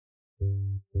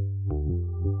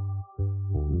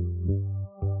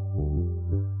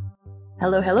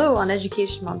Hello, hello on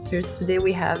Education Monsters. Today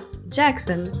we have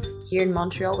Jackson here in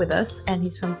Montreal with us, and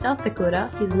he's from South Dakota.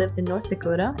 He's lived in North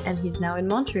Dakota, and he's now in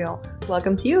Montreal.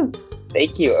 Welcome to you.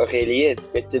 Thank you, Aurélie. It's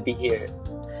good to be here.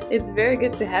 It's very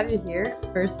good to have you here,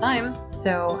 first time.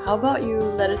 So how about you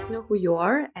let us know who you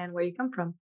are and where you come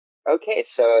from? Okay,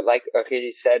 so like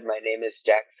Aurélie said, my name is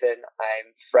Jackson.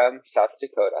 I'm from South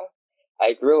Dakota.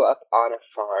 I grew up on a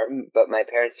farm, but my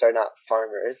parents are not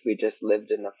farmers. We just lived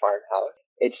in the farmhouse.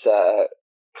 It's a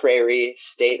prairie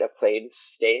state, a plains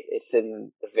state. It's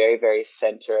in the very, very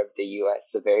center of the U.S.,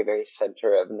 the very, very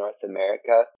center of North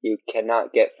America. You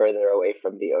cannot get further away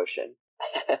from the ocean.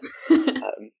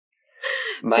 It's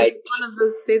one of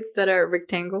those states that are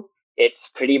rectangle.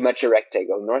 It's pretty much a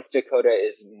rectangle. North Dakota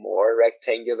is more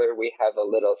rectangular. We have a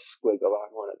little squiggle on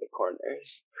one of the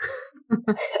corners.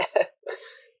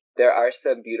 There are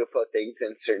some beautiful things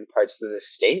in certain parts of the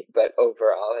state, but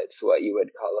overall it's what you would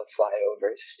call a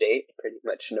flyover state. Pretty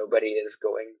much nobody is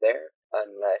going there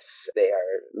unless they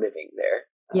are living there.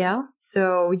 Yeah,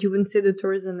 so you wouldn't say the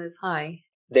tourism is high.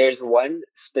 There's one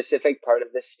specific part of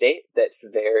the state that's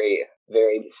very,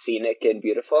 very scenic and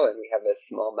beautiful, and we have a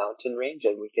small mountain range,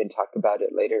 and we can talk about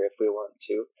it later if we want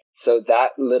to. So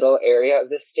that little area of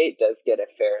the state does get a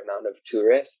fair amount of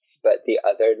tourists, but the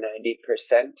other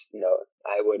 90%, no,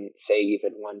 I wouldn't say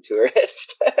even one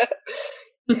tourist.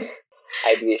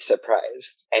 I'd be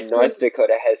surprised. And North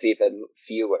Dakota has even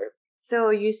fewer. So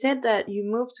you said that you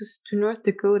moved to North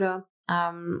Dakota.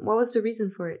 What was the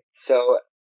reason for it? So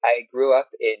I grew up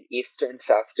in eastern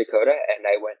South Dakota, and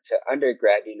I went to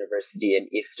undergrad university in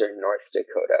eastern North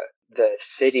Dakota. The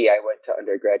city I went to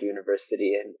undergrad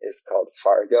university in is called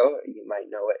Fargo. You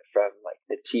might know it from like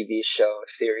the TV show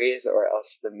series or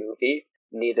else the movie,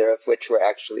 neither of which were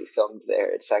actually filmed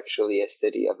there. It's actually a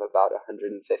city of about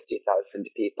 150,000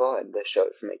 people, and the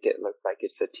shows make it look like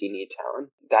it's a teeny town.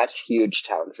 That's huge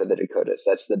town for the Dakotas.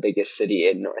 That's the biggest city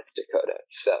in North Dakota.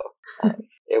 So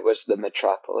it was the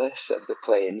metropolis of the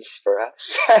plains for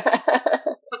us.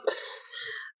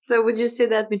 So would you say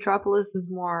that Metropolis is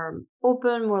more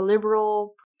open, more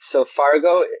liberal? So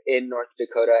Fargo in North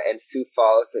Dakota and Sioux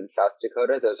Falls in South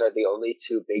Dakota, those are the only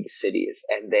two big cities,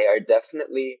 and they are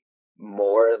definitely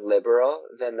more liberal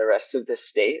than the rest of the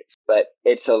state, but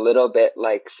it's a little bit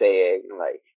like saying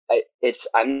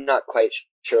I'm not quite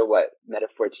sure what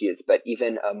metaphor to use, but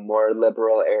even a more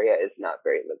liberal area is not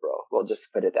very liberal. We'll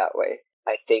just put it that way.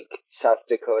 I think South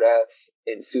Dakota,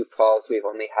 in Sioux Falls, we've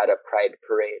only had a pride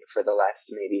parade for the last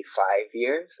maybe 5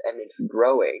 years, and it's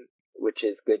growing, which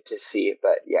is good to see.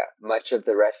 But yeah, much of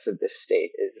the rest of the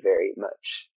state is very,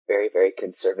 very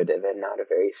conservative and not a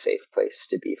very safe place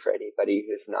to be for anybody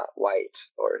who's not white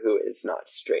or who is not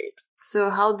straight.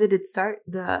 So how did it start,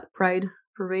 the pride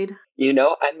parade? You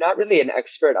know, I'm not really an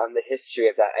expert on the history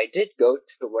of that. I did go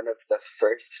to one of the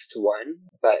first one,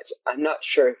 but I'm not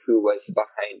sure who was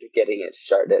behind getting it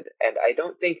started. And I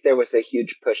don't think there was a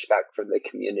huge pushback from the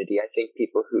community. I think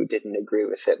people who didn't agree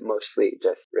with it mostly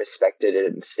just respected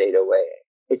it and stayed away.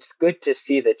 It's good to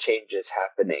see the changes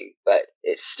happening, but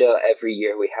it's still every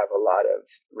year we have a lot of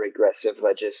regressive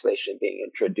legislation being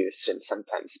introduced and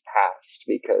sometimes passed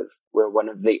because we're one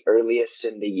of the earliest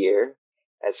in the year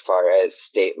as far as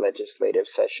state legislative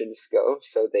sessions go.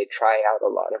 So they try out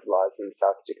a lot of laws in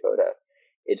South Dakota.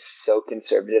 It's so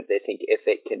conservative, they think if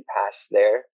it can pass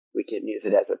there, we can use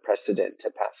it as a precedent to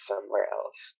pass somewhere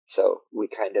else. So we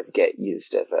kind of get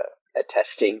used as a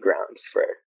testing ground for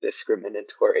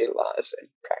discriminatory laws and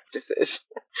practices.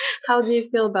 How do you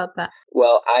feel about that?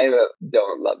 Well, I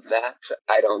don't love that.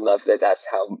 I don't love that that's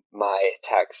how my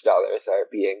tax dollars are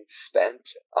being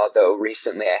spent. Although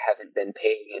recently I haven't been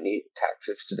paying any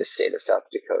taxes to the state of South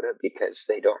Dakota because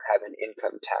they don't have an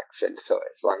income tax. And so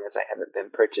as long as I haven't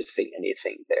been purchasing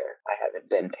anything there, I haven't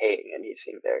been paying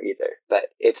anything there either. But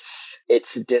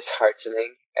it's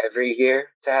disheartening every year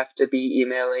to have to be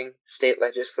emailing state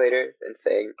legislators and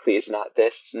saying, please not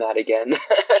this, not again.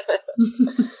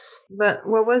 But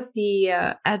what was the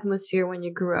atmosphere when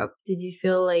you grew up? Did you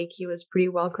feel like he was pretty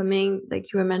welcoming? Like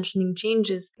you were mentioning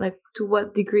changes, like to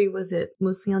what degree was it?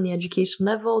 Mostly on the education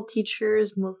level,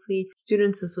 teachers, mostly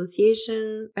students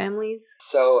association, families?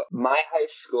 So my high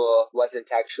school wasn't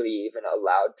actually even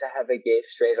allowed to have a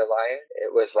gay-straight alliance.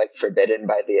 It was like forbidden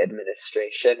by the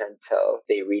administration until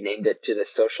they renamed it to the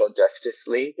Social Justice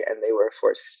League, and they were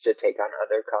forced to take on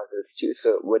other causes too,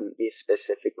 so it wouldn't be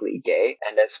specifically gay.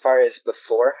 And as far as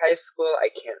before high school, I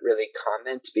can't really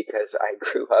comment because I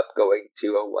grew up going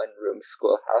to a one-room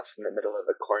schoolhouse in the middle of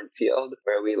a cornfield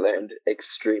where we learned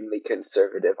extremely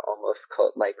conservative, almost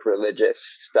cult-like religious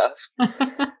stuff.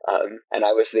 And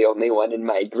I was the only one in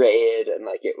my grade, and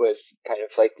like it was kind of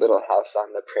like Little House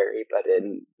on the Prairie, but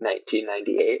in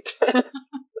 1998.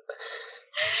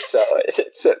 So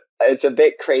it's a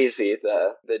bit crazy,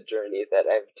 the journey that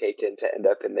I've taken to end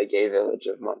up in the gay village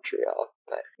of Montreal.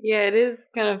 But yeah, it is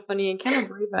kind of funny and kind of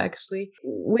brave, actually.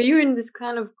 Were you in this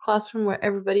kind of classroom where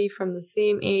everybody from the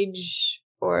same age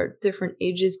or different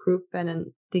ages group and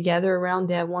then they gather around,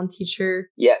 they have one teacher?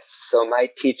 Yes, so my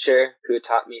teacher who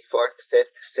taught me 4th,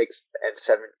 5th, 6th, and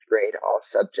 7th grade, all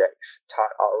subjects,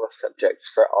 taught all subjects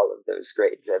for all of those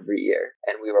grades every year.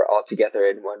 And we were all together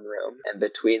in one room. And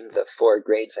between the 4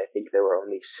 grades, I think there were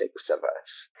only 6 of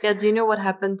us. Yeah, do you know what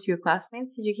happened to your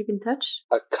classmates? Did you keep in touch?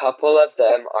 A couple of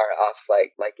them are off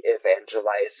like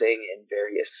evangelizing in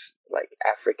various like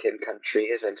African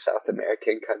countries and South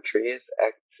American countries.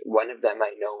 One of them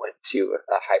I know went to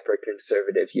a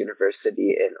hyper-conservative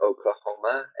university in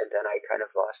Oklahoma, and then I kind of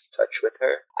lost touch with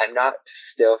her. I'm not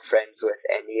still friends with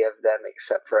any of them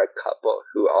except for a couple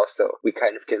who also, we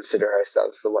kind of consider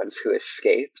ourselves the ones who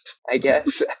escaped, I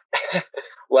guess.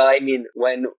 Well, I mean,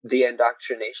 when the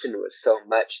indoctrination was so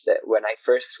much that when I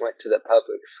first went to the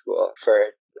public school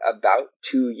for about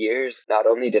 2 years, not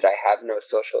only did I have no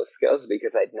social skills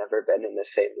because I'd never been in the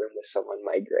same room with someone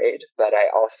my grade, but I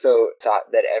also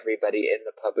thought that everybody in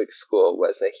the public school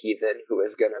was a heathen who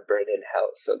was going to burn in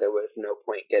hell, so there was no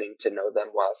point getting to know them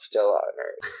while still on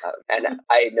earth. And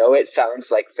I know it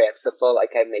sounds like fanciful,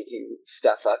 like I'm making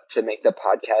stuff up to make the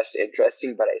podcast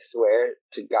interesting, but I swear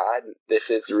to God, this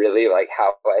is really like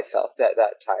how I felt at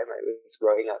that time. I was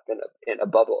growing up in a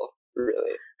bubble,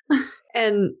 really.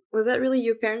 And was that really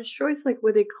your parents' choice? Like,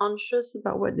 were they conscious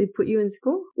about what they put you in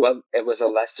school? Well, it was a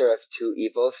lesser of two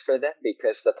evils for them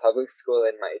because the public school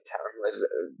in my town was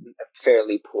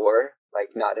fairly poor.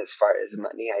 Like, not as far as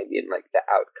money. I mean, like, the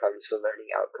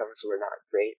learning outcomes were not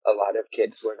great. A lot of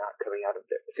kids were not coming out of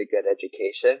there with a good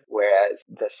education. Whereas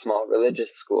the small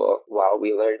religious school, while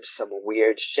we learned some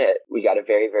weird shit, we got a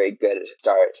very, very good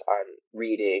start on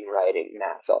reading, writing,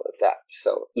 math, all of that.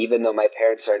 So even though my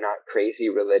parents are not crazy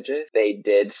religious, they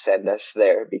did send us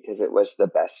there because it was the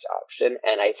best option.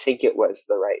 And I think it was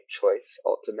the right choice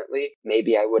ultimately.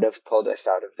 Maybe I would have pulled us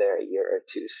out of there a year or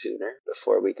two sooner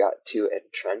before we got too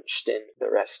entrenched in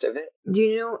the rest of it. Do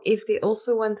you know if they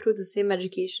also went through the same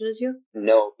education as you?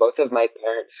 No, both of my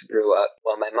parents grew up,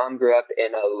 well, my mom grew up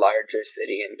in a larger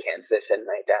city in Kansas, and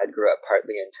my dad grew up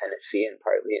partly in Tennessee and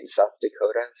partly in South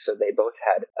Dakota, so they both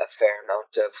had a fair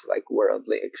amount of, like,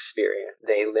 worldly experience.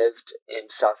 They lived in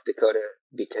South Dakota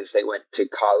because they went to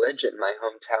college in my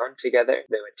hometown together.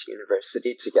 They went to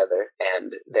university together,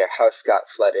 and their house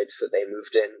got flooded, so they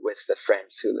moved in with the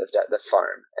friends who lived at the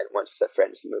farm. And once the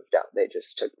friends moved out, they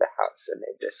just took the house, and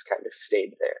they've just kind of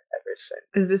stayed there ever since.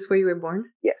 Is this where you were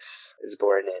born? Yes, I was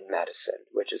born in Madison,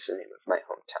 which is the name of my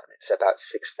hometown. It's about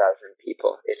 6,000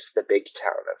 people. It's the big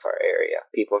town of our area.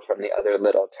 People from the other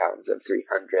little towns of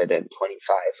 325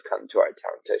 come to our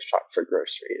town to shop for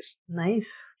groceries.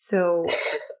 Nice. So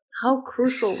how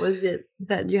crucial was it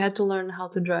that you had to learn how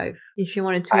to drive if you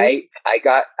wanted to? I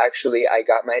got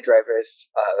my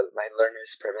my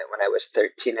learner's permit when I was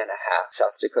 13 and a half.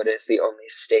 South Dakota is the only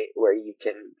state where you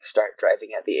can start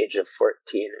driving at the age of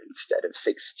 14 instead of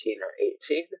 16 or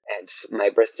 18. And my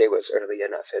birthday was early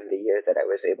enough in the year that I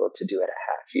was able to do it a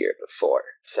half year before.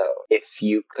 So if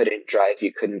you couldn't drive,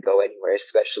 you couldn't go anywhere,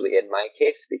 especially in my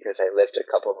case, because I lived a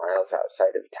couple miles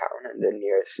outside of town and the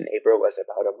nearest neighbor was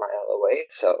about a mile away.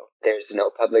 So there's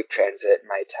no public transit.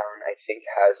 My town, I think,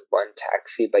 has one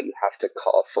taxi, but you have to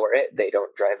call for it. They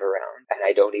don't drive around. And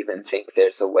I don't even think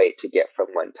there's a way to get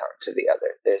from one town to the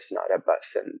other. There's not a bus,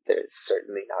 and there's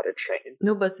certainly not a train.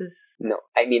 No buses? No.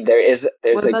 I mean, there's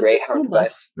what a about Greyhound the school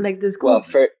bus? Like the school Well,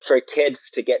 bus? for kids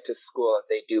to get to school,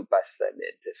 they do bus them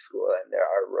into school, and there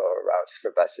are rural routes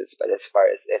for buses. But as far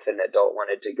as if an adult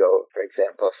wanted to go, for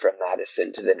example, from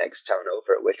Madison to the next town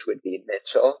over, which would be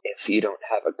Mitchell, if you don't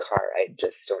have a car, I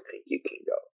just don't think you can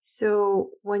go.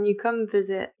 So when you come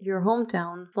visit your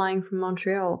hometown, flying from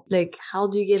Montreal, like, how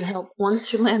do you get help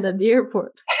once you land at the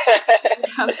airport?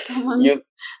 You have someone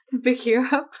to pick you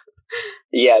up?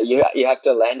 Yeah, you have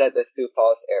to land at the Sioux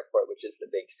Falls Airport, which is the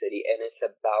big city, and it's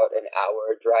about an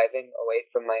hour driving away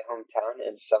from my hometown,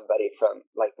 and somebody from,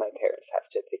 like, my parents have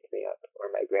to pick me up or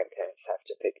my grandparents have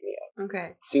to pick me up.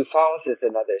 Okay. Sioux Falls is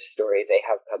another story. They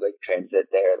have public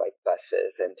transit there, like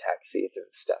buses and taxis and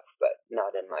stuff, but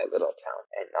not in my little town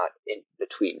and not in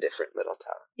between different little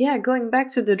towns. Yeah, going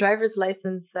back to the driver's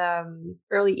license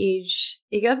early age,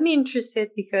 it got me interested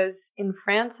because in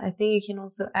France, I think you can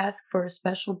also ask for a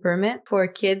special permit for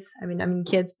kids. I mean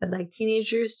kids, but like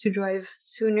teenagers to drive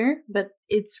sooner, but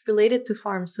it's related to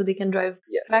farms, so they can drive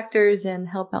tractors and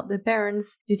help out their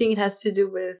parents. Do you think it has to do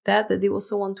with that they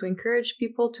also want to encourage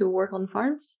people to work on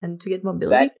farms and to get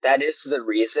mobility? That is the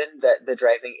reason that the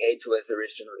driving age was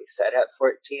originally set at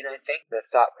 14, I think. The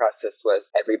thought process was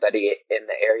everybody in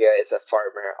the area is a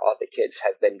farmer. All the kids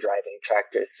have been driving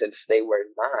tractors since they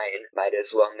were 9. Might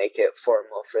as well make it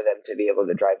formal for them to be able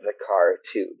to drive the car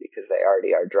too, because they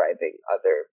already are driving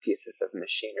other pieces of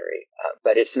machinery.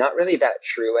 But it's not really that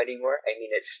true anymore. I mean,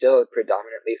 it's still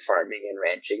predominantly farming and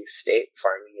ranching state,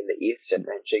 farming in the east and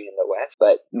ranching in the west.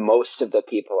 But most of the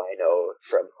people I know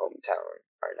from hometown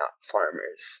are not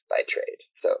farmers by trade.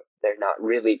 So they're not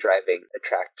really driving a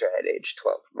tractor at age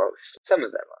 12. Most. Some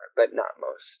of them are, but not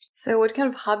most. So what kind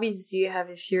of hobbies do you have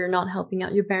if you're not helping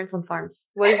out your parents on farms?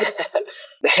 What is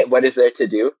it? What is there to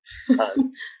do?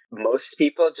 Most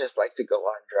people just like to go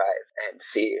on drive and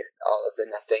see all of the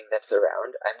nothing that's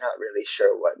around. I'm not really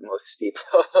sure what most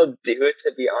people do,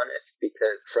 to be honest,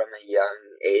 because from a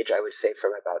young age, I would say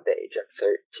from about the age of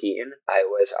 13, I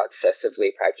was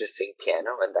obsessively practicing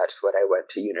piano, and that's what I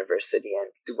went to university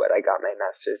and what I got my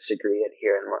master's degree in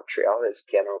here in Montreal is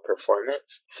piano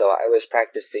performance. So I was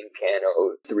practicing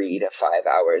piano 3 to 5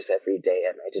 hours every day,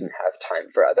 and I didn't have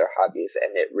time for other hobbies,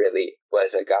 and it really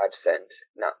was a godsend,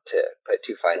 not to put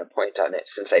too fine a point on it,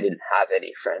 since I didn't have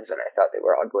any friends and I thought they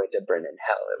were all going to burn in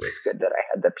hell. It was good that I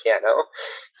had the piano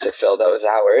to fill those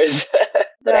hours.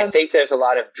 But I think there's a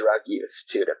lot of drug use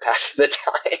too to pass the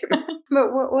time.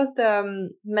 But what was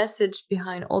the message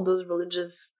behind all those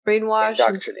religious brainwash?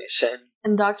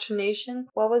 Indoctrination?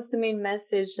 What was the main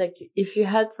message? Like, if you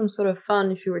had some sort of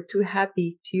fun, if you were too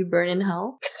happy, do you burn in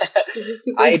hell? Is it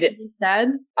supposed to be sad?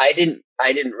 I didn't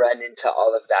run into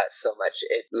all of that so much.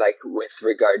 It, like, with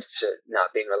regards to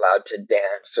not being allowed to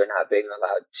dance or not being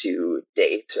allowed to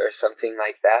date or something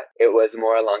like that. It was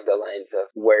more along the lines of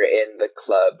we're in the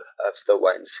club of the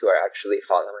ones who are actually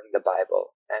following the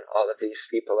Bible. And all of these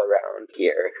people around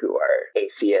here who are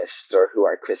atheists or who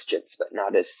are Christians, but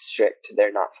not as strict,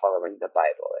 they're not following the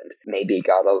Bible. And maybe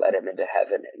God will let them into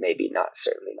heaven, and maybe not,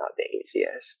 certainly not the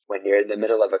atheists. When you're in the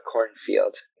middle of a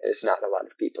cornfield, there's not a lot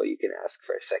of people you can ask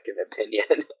for a second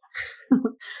opinion.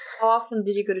 How often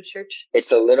did you go to church?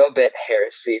 It's a little bit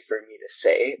heresy for me to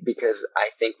say, because I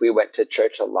think we went to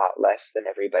church a lot less than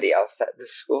everybody else at the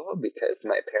school, because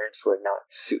my parents were not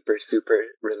super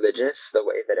religious the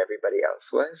way that everybody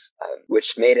else was,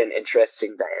 which made an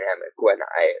interesting dynamic when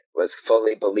I was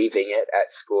fully believing it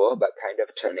at school, but kind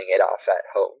of turning it off at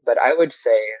home. But I would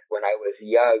say when I was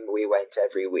young, we went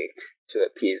every week. To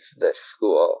appease the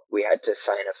school, we had to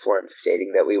sign a form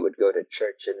stating that we would go to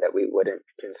church and that we wouldn't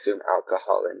consume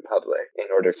alcohol in public in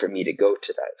order for me to go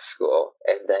to that school.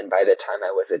 And then by the time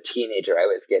I was a teenager, I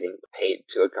was getting paid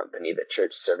to accompany the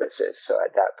church services. So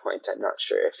at that point, I'm not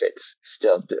sure if it's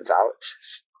still devout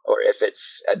or if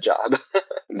it's a job.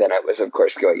 Then I was, of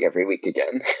course, going every week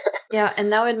again. Yeah, and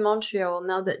now in Montreal,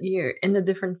 now that you're in a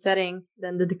different setting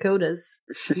than the Dakotas,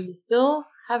 do you still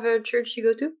have a church you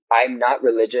go to? I'm not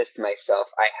religious myself.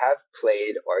 I have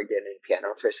played organ and piano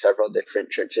for several different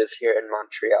churches here in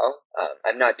Montreal.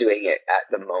 I'm not doing it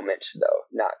at the moment, though,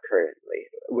 not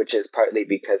currently, which is partly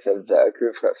because of the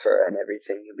couvre-feu and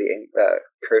everything being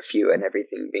curfew and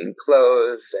everything being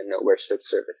closed and no worship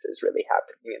services really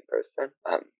happening in person.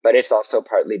 But it's also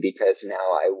partly because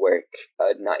now I work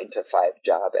a 9-to-5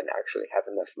 job and actually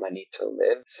have enough money to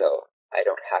live, so I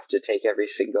don't have to take every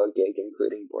single gig,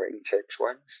 including boring church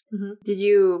ones. Mm-hmm. Did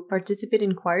you participate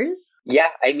in choirs?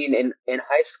 Yeah, I mean, in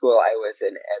high school, I was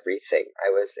in everything.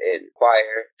 I was in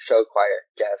choir, show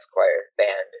choir, jazz choir,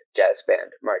 band, jazz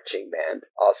band, marching band,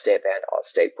 all-state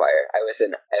choir. I was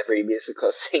in every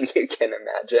musical thing you can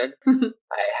imagine.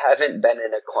 I haven't been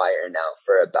in a choir now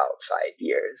for about 5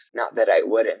 years. Not that I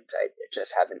wouldn't, I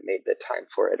just haven't made the time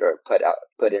for it or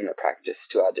put in the practice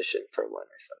to audition for one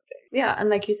or something. Yeah, and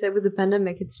like you said, with the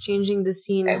pandemic, it's changing the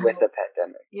scene. And with the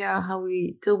pandemic. Yeah, how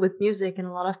we deal with music, and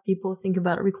a lot of people think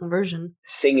about reconversion.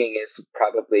 Singing is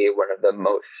probably one of the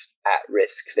most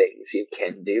at-risk things you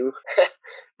can do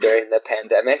during the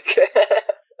pandemic.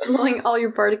 Blowing all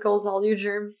your particles, all your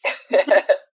germs.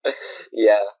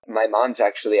 Yeah, my mom's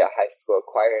actually a high school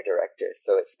choir director,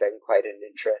 so it's been quite an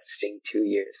interesting 2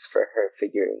 years for her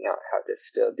figuring out how to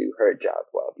still do her job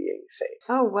while being safe.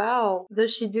 Oh, wow.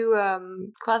 Does she do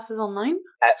classes online?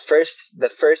 At first, the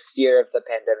first year of the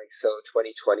pandemic, so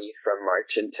 2020, from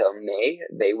March until May,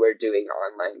 they were doing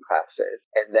online classes.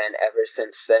 And then ever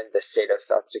since then, the state of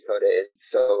South Dakota is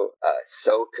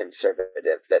so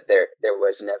conservative that there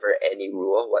was never any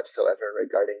rule whatsoever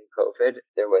regarding COVID.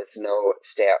 There was no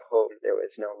stay at home, there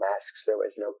was no masks, there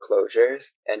was no closures.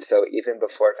 And so even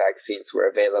before vaccines were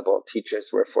available, teachers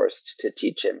were forced to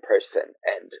teach in person,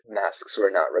 and masks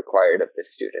were not required of the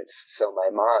students. So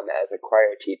my mom, as a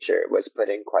choir teacher, was put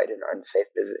in quite an unsafe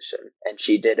position, and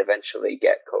she did eventually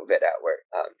get COVID at work.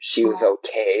 She was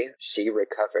okay, she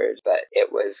recovered, but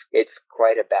it's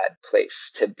quite a bad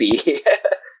place to be.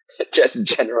 Just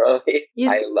generally.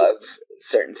 I love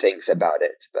certain things about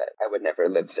it, but I would never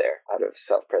live there out of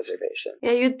self-preservation.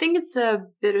 Yeah, you'd think it's a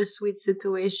bittersweet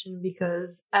situation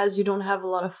because as you don't have a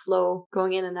lot of flow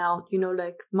going in and out,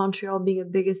 like Montreal being a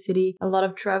bigger city, a lot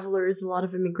of travelers, a lot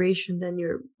of immigration, then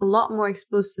you're a lot more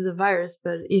exposed to the virus.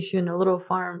 But if you're in a little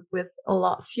farm with a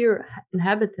lot fewer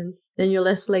inhabitants, then you're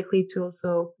less likely to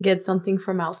also get something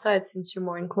from outside since you're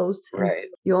more enclosed in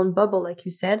your own bubble, like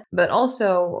you said. But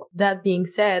also, that being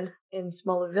said, in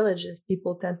smaller villages,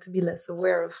 people tend to be less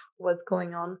aware of what's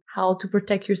going on, how to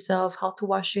protect yourself, how to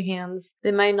wash your hands.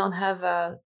 They might not have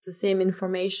the same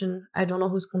information. I don't know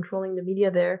who's controlling the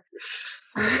media there.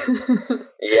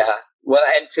 Yeah. Well,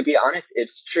 and to be honest,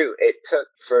 it's true. It took,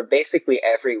 for basically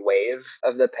every wave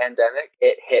of the pandemic,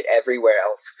 it hit everywhere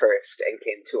else first and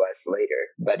came to us later.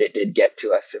 But it did get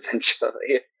to us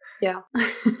eventually. Yeah.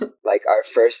 Like our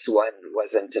first one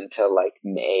wasn't until like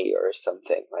May or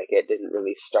something. Like it didn't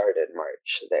really start in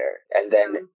March there. And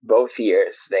then both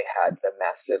years they had the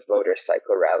massive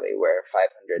motorcycle rally where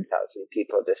 500,000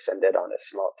 people descended on a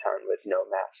small town with no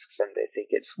masks, and they think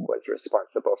it was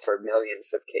responsible for millions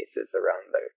of cases around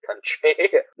the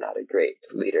country. Not a great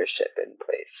leadership in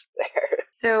place there.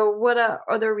 So what are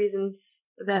other reasons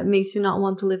that makes you not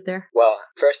want to live there? Well,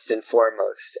 first and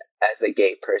foremost, as a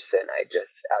gay person,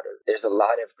 there's a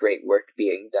lot of great work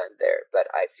being done there, but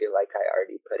I feel like I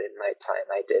already put in my time.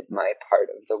 I did my part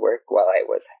of the work while I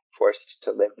was forced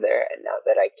to live there, and now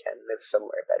that I can live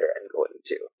somewhere better, I'm going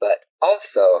to. But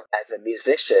also, as a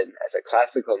musician, as a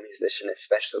classical musician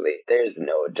especially, there's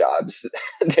no jobs.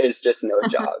 There's just no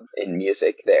job in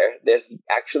music there. There's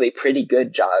actually pretty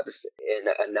good jobs in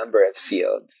a number of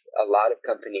fields. A lot of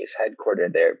companies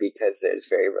headquartered there because there's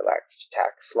very relaxed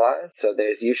tax laws. So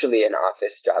there's usually an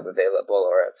office job available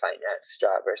or a finance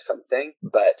job or something.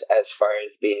 But as far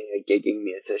as being a gigging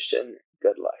musician,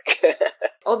 good luck.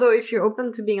 Although if you're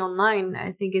open to being online,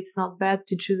 I think it's not bad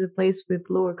to choose a place with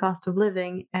lower cost of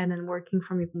living and then working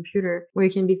from your computer where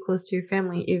you can be close to your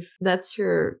family if that's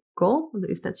your goal,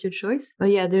 if that's your choice. But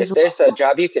yeah, if there's a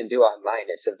job you can do online,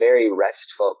 it's a very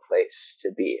restful place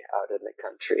to be out in the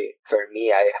country. For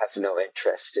me, I have no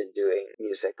interest in doing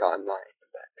music online.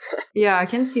 Yeah, I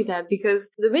can see that because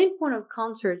the main point of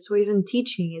concerts or even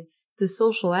teaching, it's the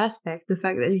social aspect, the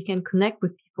fact that you can connect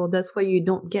with people. That's what you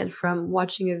don't get from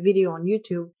watching a video on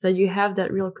YouTube, so that you have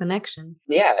that real connection.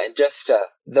 Yeah, and just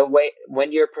the way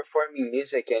when you're performing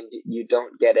music and you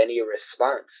don't get any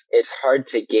response, it's hard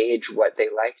to gauge what they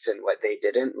liked and what they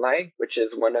didn't like, which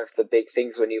is one of the big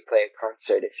things when you play a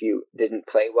concert. If you didn't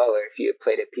play well or if you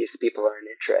played a piece people aren't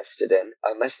interested in,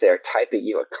 unless they're typing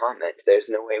you a comment, there's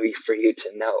no way for you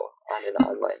to know on an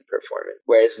online performance.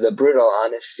 Whereas the brutal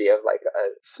honesty of like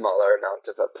a smaller amount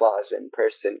of applause in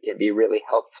person can be really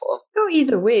helpful. Go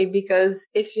either way, because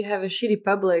if you have a shitty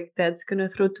public that's gonna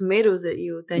throw tomatoes at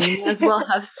you, then you might as well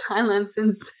have silence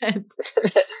instead.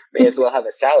 May as well have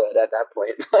a salad at that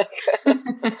point.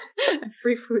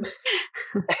 Free food.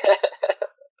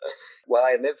 Well,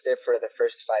 I lived there for the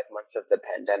first 5 months of the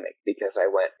pandemic because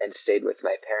I went and stayed with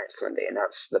my parents when they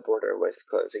announced the border was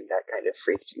closing. That kind of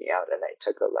freaked me out, and I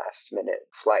took a last-minute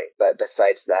flight. But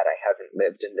besides that, I haven't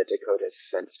lived in the Dakotas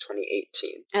since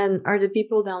 2018. And are the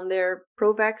people down there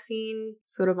pro-vaccine,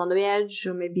 sort of on the edge,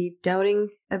 or maybe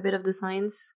doubting a bit of the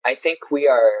science? I think we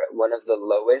are one of the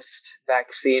lowest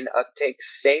vaccine uptake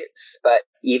states, but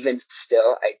even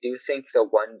still, I do think the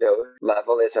one-dose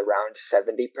level is around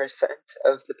 70%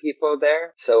 of the people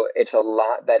there. So it's a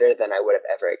lot better than I would have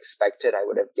ever expected. I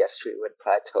would have guessed we would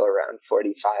plateau around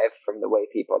 45 from the way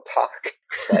people talk.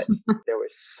 But there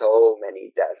were so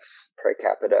many deaths per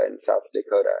capita in South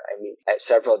Dakota. I mean, at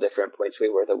several different points, we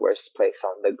were the worst place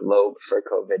on the globe for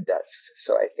COVID deaths.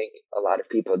 So I think a lot of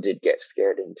people did get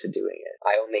scared into doing it.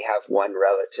 I only have one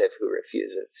relative who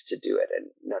refuses to do it,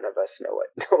 and none of us know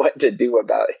what to do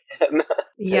about him.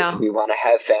 Yeah. We want to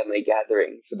have family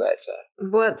gatherings, but it's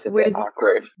a bit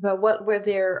awkward. But what were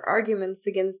their arguments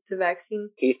against the vaccine?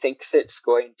 He thinks it's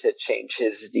going to change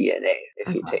his DNA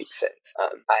if he takes it.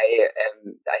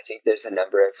 I think there's a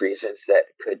number of reasons that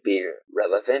could be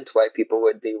relevant why people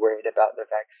would be worried about the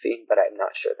vaccine, but I'm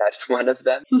not sure that's one of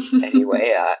them.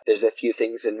 Anyway, there's a few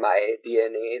things in my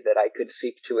DNA that I could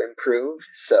seek to improve,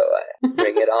 so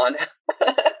bring it on.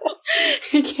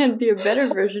 It can be a better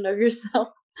version of yourself.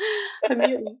 A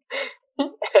mutant.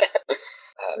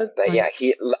 But yeah,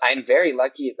 I'm very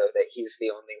lucky though that he's the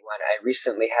only one. I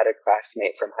recently had a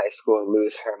classmate from high school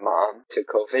lose her mom to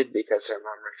COVID because her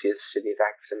mom refused to be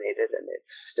vaccinated, and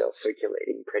it's still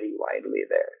circulating pretty widely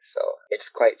there. So it's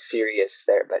quite serious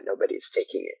there, but nobody's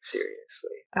taking it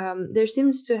seriously. There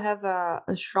seems to have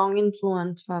a strong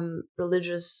influence from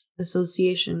religious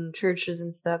association, churches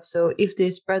and stuff. So if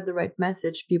they spread the right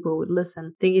message, people would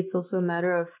listen. I think it's also a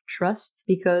matter of trust,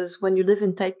 because when you live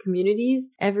in tight communities,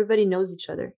 everybody knows each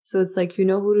other. So it's like, you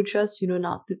know who to trust, you know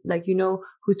not to, like, you know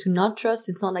who to not trust.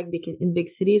 It's not like in big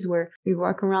cities where you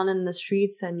walk around in the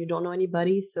streets and you don't know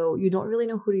anybody, so you don't really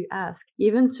know who to ask.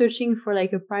 Even searching for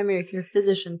like a primary care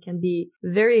physician can be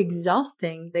very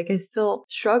exhausting. Like, I still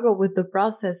struggle with the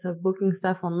process of booking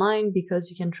stuff online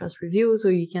because you can trust reviews,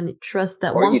 or you can trust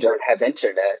that or one. You don't have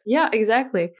internet. Yeah,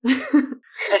 exactly.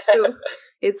 So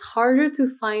it's harder to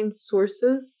find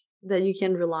sources that you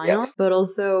can rely on, but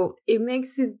also it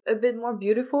makes it a bit more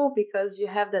beautiful because you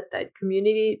have that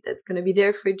community that's going to be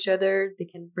there for each other. They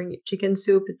can bring you chicken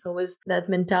soup. It's always that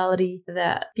mentality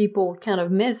that people kind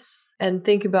of miss and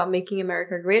think about making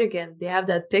America great again. They have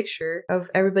that picture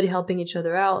of everybody helping each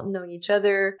other out, knowing each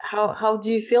other. How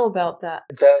do you feel about that?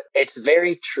 It's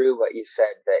very true what you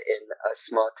said, that in a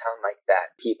small town like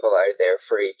that, people are there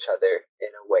for each other in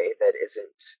a way that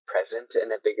isn't present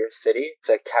in a bigger city.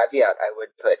 The caveat I would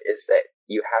put is that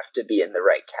you have to be in the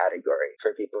right category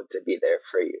for people to be there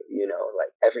for you. You know,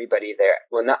 like everybody there.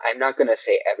 Well, I'm not going to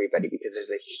say everybody, because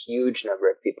there's a huge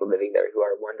number of people living there who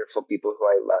are wonderful people who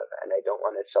I love, and I don't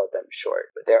want to sell them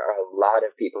short. But there are a lot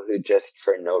of people who just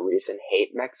for no reason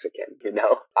hate Mexican. You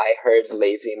know, I heard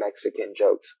lazy Mexican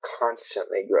jokes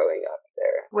constantly growing up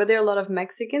there. Were there a lot of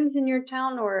Mexicans in your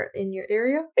town or in your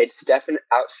area? It's definitely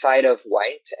outside of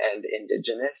white and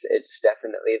indigenous. It's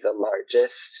definitely the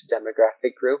largest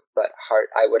demographic group, but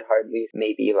I would hardly,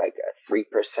 maybe like a 3%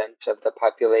 of the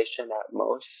population at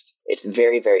most. It's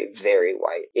very, very, very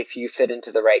white. If you fit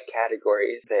into the right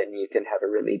categories, then you can have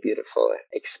a really beautiful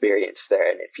experience there.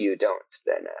 And if you don't,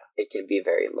 then it can be a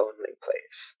very lonely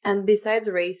place. And besides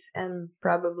race and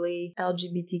probably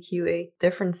LGBTQA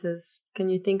differences, can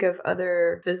you think of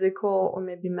other physical or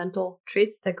maybe mental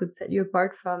traits that could set you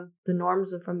apart from the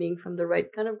norms or from being from the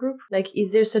right kind of group? Like,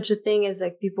 is there such a thing as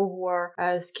like people who are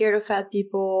scared of fat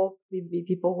people, maybe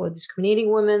people who are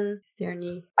discriminating women? Is there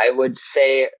any? I would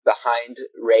say behind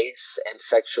race and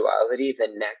sexuality, the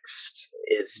next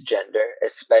is gender,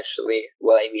 especially,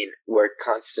 well, I mean, we're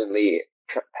constantly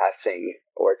passing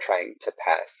or trying to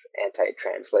pass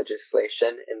anti-trans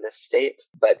legislation in the state,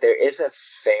 but there is a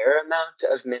fair amount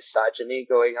of misogyny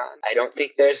going on. I don't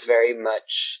think there's very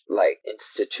much like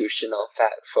institutional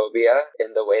fat phobia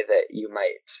in the way that you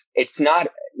might. It's not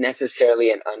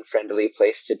necessarily an unfriendly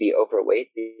place to be overweight,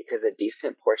 because a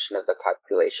decent portion of the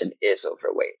population is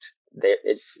overweight.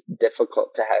 It's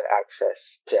difficult to have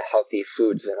access to healthy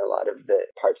foods in a lot of the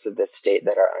parts of the state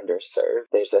that are underserved.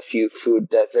 There's a few food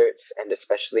deserts, and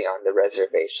especially on the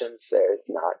reservations,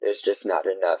 there's just not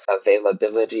enough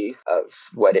availability of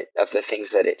the things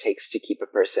that it takes to keep a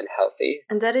person healthy.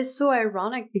 And that is so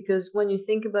ironic, because when you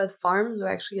think about farms, or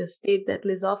actually a state that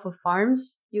lives off of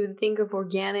farms, you would think of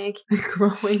organic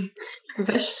growing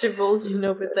vegetables, you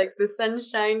know, with like the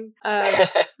sunshine.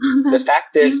 The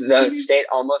fact is, the state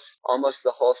almost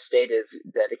the whole state is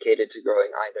dedicated to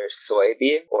growing either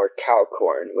soybean or cow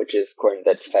corn, which is corn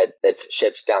that's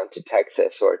shipped down to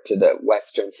Texas or to the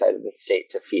western side of the state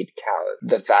to feed cows.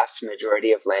 The vast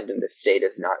majority of land in the state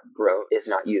is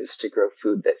not used to grow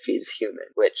food that feeds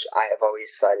humans, which I have always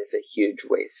thought is a huge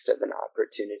waste of an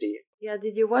opportunity. Yeah,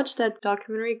 did you watch that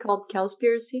documentary called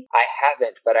Cowspiracy? I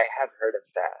haven't, but I have heard of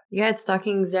that. Yeah, it's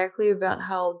talking exactly about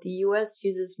how the US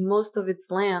uses most of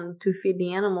its land to feed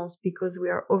the animals because we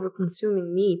are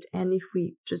over-consuming meat. And if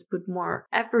we just put more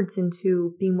efforts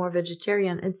into being more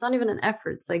vegetarian, it's not even an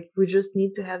effort. It's like we just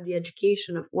need to have the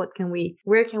education of where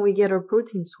can we get our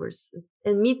protein source?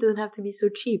 And meat doesn't have to be so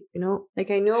cheap, you know? Like,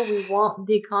 I know we want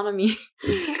the economy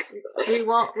We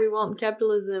want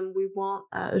capitalism. We want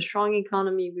a strong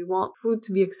economy. We want food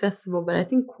to be accessible, but I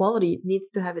think quality needs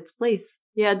to have its place.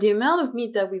 Yeah, the amount of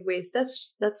meat that we waste,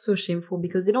 that's so shameful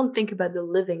because they don't think about the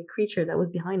living creature that was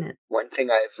behind it. One thing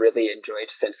I've really enjoyed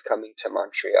since coming to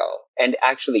Montreal, and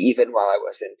actually even while I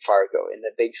was in Fargo, in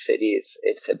the big cities,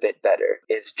 it's a bit better,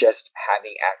 is just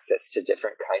having access to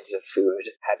different kinds of food,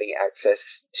 having access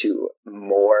to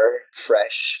more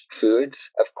fresh foods.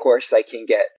 Of course, I can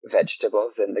get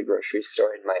vegetables in the grocery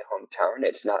store in my hometown.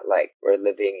 It's not like we're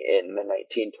living in the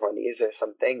 1920s or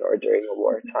something, or during a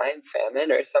wartime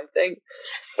famine or something.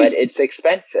 But it's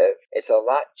expensive. It's a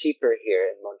lot cheaper here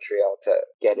in Montreal to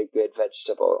get a good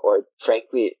vegetable, or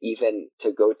frankly, even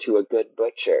to go to a good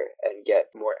butcher and get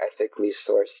more ethically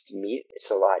sourced meat.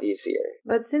 It's a lot easier.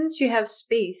 But since you have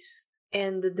space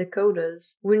in the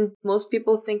Dakotas, wouldn't most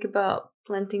people think about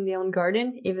planting their own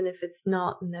garden, even if it's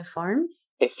not in their farms?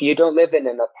 If you don't live in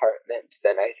an apartment,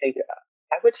 then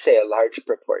I would say a large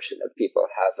proportion of people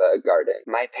have a garden.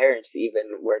 My parents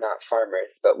even were not farmers,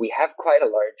 but we have quite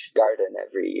a large garden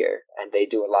every year, and they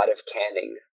do a lot of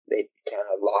canning. They can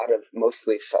a lot of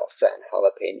mostly salsa and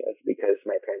jalapenos because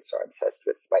my parents are obsessed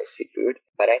with spicy food.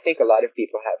 But I think a lot of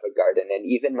people have a garden, and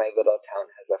even my little town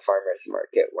has a farmer's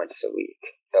market once a week.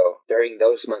 So during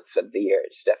those months of the year,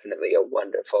 it's definitely a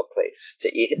wonderful place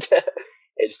to eat.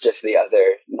 It's just the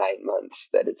other 9 months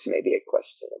that it's maybe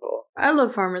questionable. I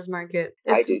love farmers market.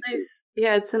 I do too.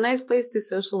 Yeah, it's a nice place to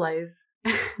socialize.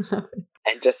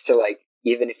 And just to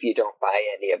even if you don't buy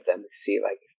any of them, see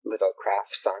little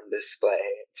crafts on display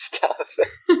and stuff.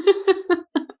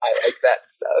 I like that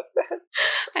stuff.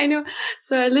 I know.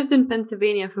 So I lived in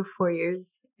Pennsylvania for 4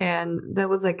 years, and that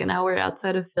was like an hour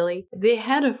outside of Philly. They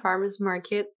had a farmer's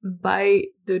market by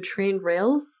the train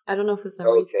rails. I don't know for some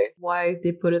reason why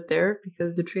they put it there,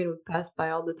 because the train would pass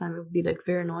by all the time. It would be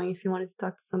very annoying if you wanted to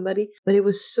talk to somebody. But it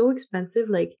was so expensive.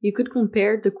 You could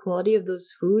compare the quality of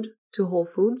those food to Whole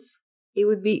Foods. It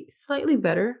would be slightly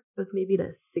better, but maybe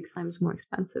 6 times more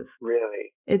expensive.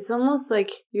 Really? It's almost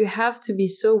like you have to be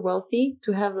so wealthy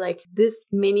to have this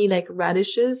many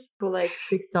radishes for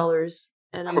 $6.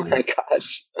 And I'm my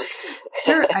gosh.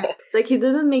 Sure. It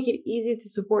doesn't make it easy to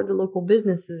support the local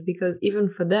businesses, because even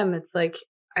for them, it's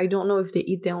I don't know if they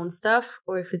eat their own stuff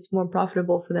or if it's more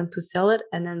profitable for them to sell it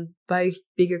and then buy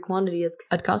bigger quantities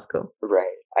at Costco. Right.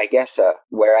 I guess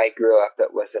where I grew up,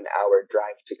 it was an hour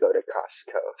drive to go to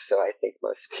Costco. So I think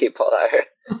most people are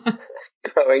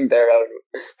growing their own.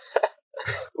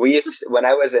 When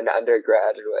I was in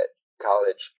undergraduate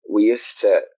college, we used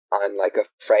to, on a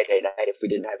Friday night, if we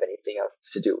didn't have anything else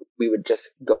to do, we would just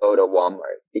go to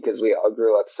Walmart, because we all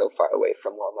grew up so far away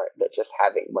from Walmart that just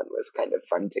having one was kind of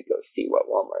fun to go see what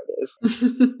Walmart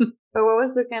is. But what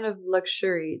was the kind of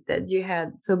luxury that you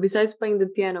had? So besides playing the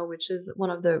piano, which is one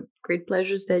of the great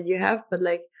pleasures that you have, but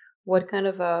what kind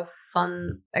of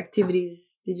fun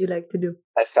activities did you like to do?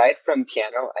 Aside from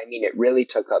piano, it really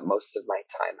took up most of my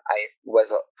time. I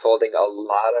was folding a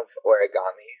lot of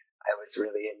origami. I was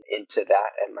really into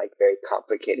that and very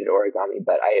complicated origami,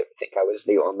 but I think I was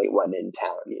the only one in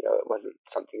town. It wasn't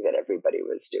something that everybody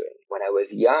was doing. When I was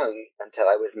young, until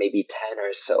I was maybe 10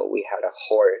 or so, we had a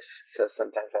horse. So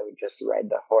sometimes I would just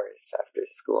ride the horse after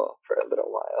school for a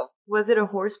little while. Was it a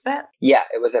horse pet? Yeah,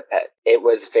 it was a pet. It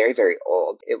was very, very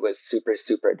old. It was super,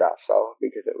 super docile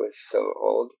because it was so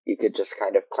old. You could just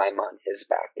kind of climb on his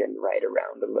back and ride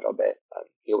around a little bit.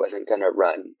 He wasn't going to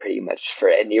run pretty much for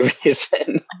any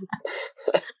reason.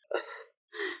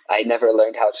 I never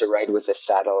learned how to ride with a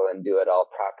saddle and do it all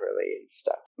properly and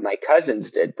stuff. My cousins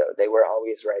did, though. They were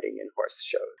always riding in horse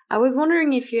shows. I was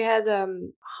wondering if you had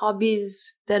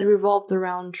hobbies that revolved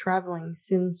around traveling,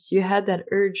 since you had that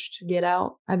urge to get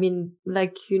out.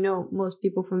 Most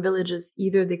people from villages,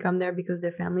 either they come there because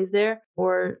their family's there,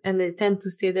 and they tend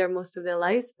to stay there most of their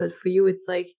lives. But for you, it's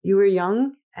you were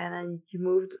young, and then you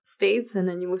moved states, and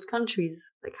then you moved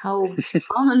countries. How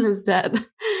common is that?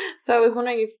 So I was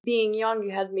wondering if, being young,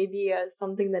 you had maybe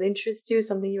something that interests you,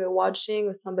 something you were watching,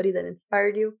 or somebody that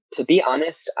inspired you? To be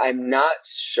honest, I'm not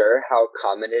sure how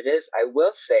common it is. I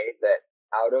will say that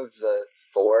out of the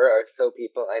 4 or so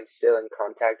people I'm still in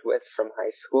contact with from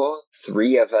high school,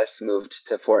 3 of us moved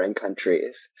to foreign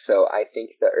countries. So I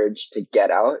think the urge to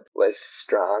get out was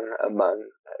strong among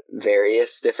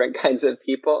various different kinds of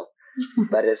people.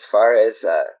 But as far as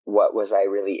what was I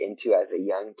really into as a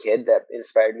young kid that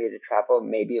inspired me to travel,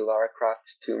 maybe Lara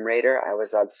Croft's Tomb Raider. I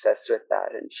was obsessed with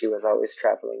that, and she was always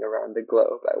traveling around the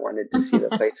globe. I wanted to see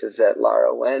the places that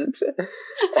Lara went.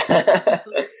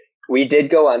 We did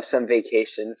go on some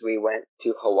vacations. We went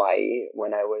to Hawaii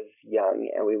when I was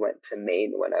young, and we went to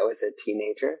Maine when I was a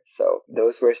teenager. So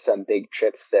those were some big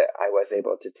trips that I was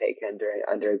able to take. And during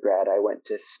undergrad, I went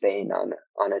to Spain on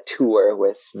a tour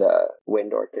with the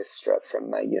wind orchestra from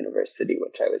my university,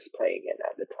 which I was playing in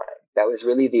at the time. That was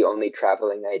really the only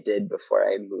traveling I did before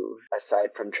I moved,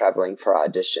 aside from traveling for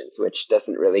auditions, which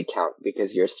doesn't really count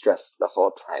because you're stressed the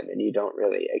whole time and you don't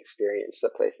really experience the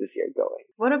places you're going.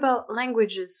 What about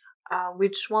languages?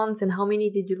 Which ones and how many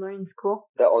did you learn in school?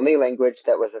 The only language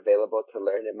that was available to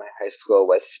learn in my high school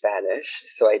was Spanish,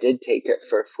 so I did take it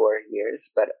for 4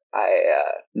 years, but I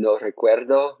no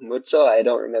recuerdo mucho. I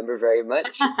don't remember very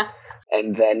much.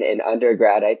 And then in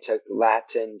undergrad, I took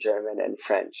Latin, German, and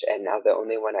French, and now the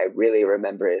only one I really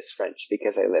remember is French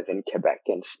because I live in Quebec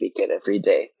and speak it every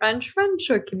day. French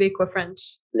or Québécois French?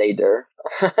 Les deux.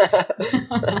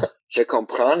 Je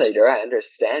comprends les deux. I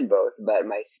understand both, but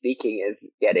my speaking is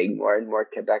getting more and more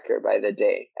Quebecer by the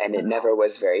day. And it never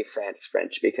was very France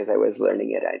French because I was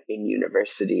learning it in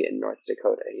university in North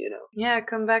Dakota, you know. Yeah,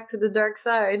 come back to the dark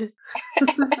side.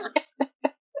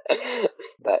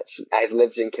 But I've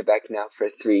lived in Quebec now for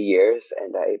 3 years,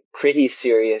 and I pretty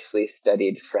seriously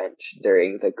studied French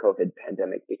during the COVID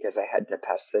pandemic because I had to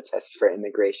pass the test for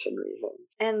immigration reasons.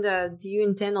 And do you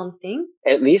intend on staying?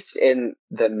 At least in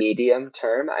the medium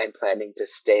term, I'm planning to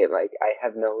stay. Like, I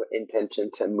have no intention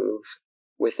to move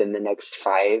within the next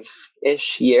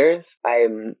 5-ish years.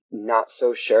 I'm not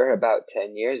so sure about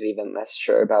 10 years, even less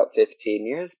sure about 15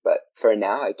 years. But for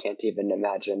now, I can't even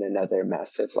imagine another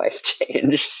massive life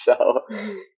change. So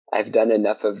I've done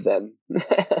enough of them.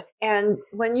 And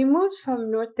when you moved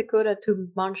from North Dakota to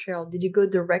Montreal, did you go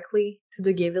directly to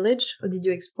the gay village or did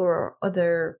you explore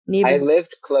other neighborhoods? I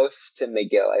lived close to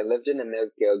McGill. I lived in the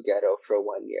McGill ghetto for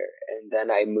 1 year, and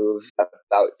then I moved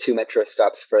about 2 metro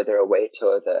stops further away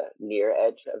to the near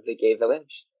edge of the gay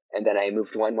village, and then I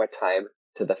moved one more time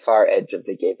to the far edge of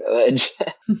the gay village,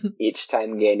 each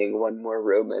time gaining one more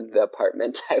room in the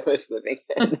apartment I was living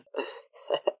in.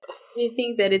 Do you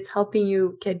think that it's helping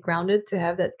you get grounded to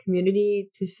have that community,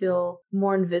 to feel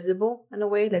more invisible in a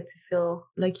way, like to feel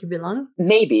like you belong?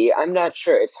 Maybe. I'm not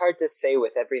sure. It's hard to say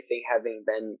with everything having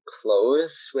been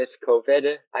closed with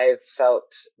COVID. I've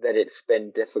felt that it's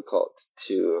been difficult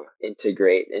to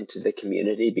integrate into the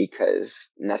community because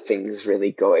nothing's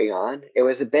really going on. It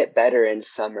was a bit better in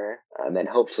summer, and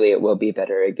hopefully it will be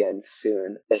better again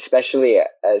soon, especially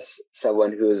as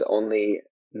someone who's only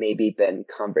maybe been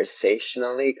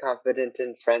conversationally confident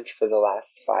in French for the last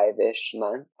 5-ish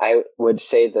months. I would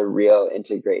say the real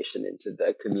integration into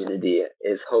the community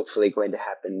is hopefully going to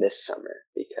happen this summer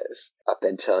because up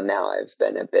until now I've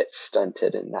been a bit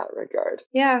stunted in that regard.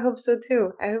 Yeah, I hope so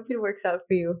too. I hope it works out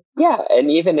for you. Yeah, and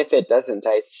even if it doesn't,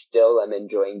 I still am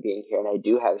enjoying being here, and I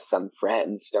do have some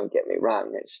friends, don't get me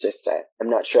wrong. It's just I'm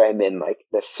not sure I'm in like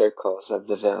the circles of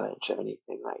the village or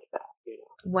anything like that.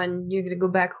 When you're gonna go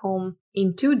back home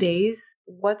in 2 days,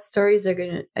 what stories are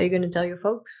you gonna tell your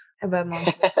folks about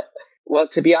Montreal? Well,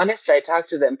 to be honest, I talk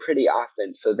to them pretty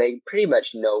often, so they pretty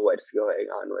much know what's going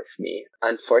on with me.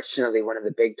 Unfortunately, one of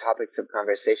the big topics of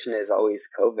conversation is always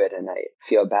COVID, and I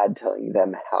feel bad telling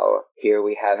them how here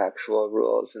we have actual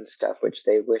rules and stuff, which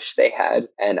they wish they had,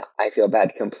 and I feel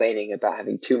bad complaining about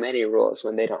having too many rules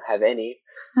when they don't have any.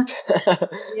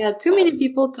 Yeah, too many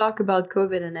people talk about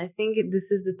COVID, and I think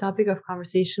this is the topic of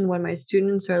conversation when my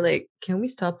students are like, can we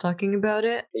stop talking about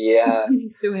it? Yeah.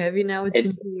 It's so heavy now, it's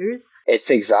been 2 years. It's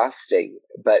exhausting,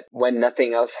 but when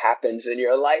nothing else happens in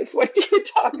your life, what do you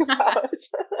talk about?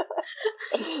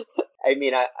 I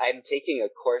mean, I'm taking a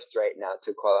course right now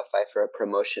to qualify for a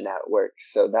promotion at work,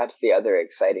 so that's the other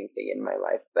exciting thing in my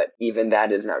life. But even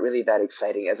that is not really that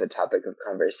exciting as a topic of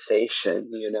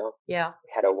conversation, you know? Yeah.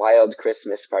 We had a wild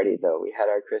Christmas party, though. We had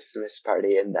our Christmas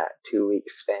party in that 2-week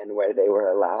span where they were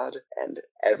allowed, and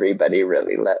everybody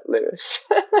really let loose.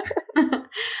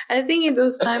 I think in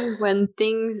those times when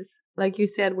things, like you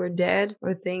said, were dead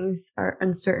or things are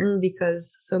uncertain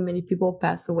because so many people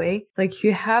pass away, it's like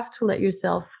you have to let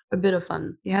yourself a bit of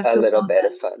fun. You have a to little bit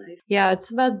of fun. Yeah,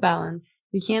 it's about balance.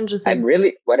 You can't just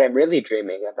what I'm really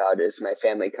dreaming about is my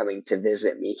family coming to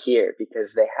visit me here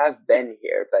because they have been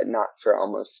here, but not for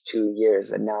almost 2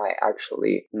 years. And now I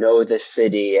actually know the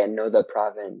city and know the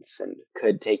province and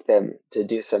could take them to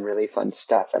do some really fun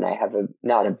stuff. And I have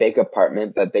not a big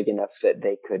apartment, but big enough that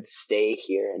they could stay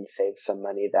here and save some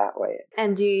money that way.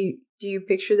 And do you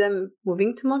picture them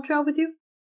moving to Montreal with you?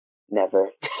 Never.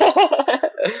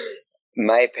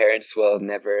 My parents will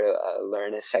never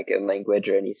learn a second language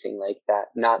or anything like that.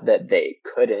 Not that they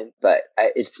couldn't, but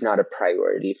it's not a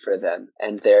priority for them.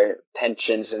 And their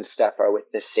pensions and stuff are with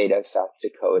the state of South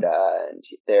Dakota, and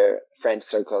their friend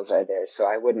circles are there. So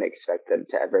I wouldn't expect them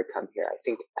to ever come here. I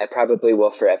think I probably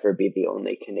will forever be the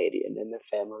only Canadian in the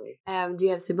family. Do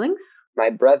you have siblings? My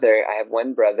brother, I have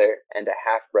one brother and a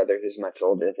half brother who's much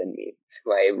older than me,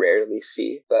 who I rarely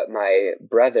see. But my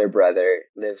brother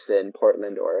lives in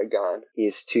Portland, Oregon.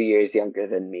 He's 2 years younger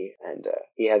than me, and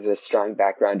he has a strong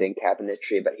background in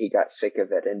cabinetry, but he got sick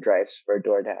of it and drives for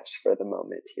DoorDash for the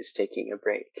moment. He's taking a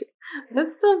break.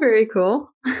 That's still very cool.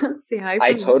 Say hi.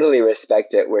 I totally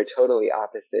respect it. We're totally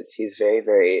opposites. He's very,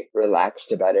 very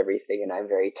relaxed about everything, and I'm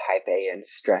very type A and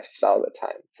stressed all the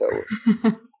time. So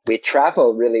we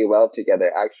travel really well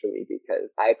together, actually, because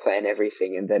I plan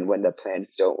everything, and then when the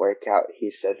plans don't work out,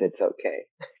 he says it's okay.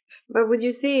 But would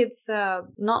you say it's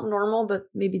not normal, but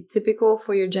maybe typical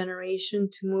for your generation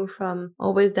to move from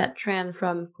always that trend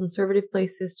from conservative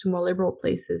places to more liberal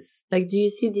places? Like, do you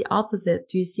see the opposite?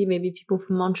 Do you see maybe people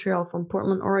from Montreal, from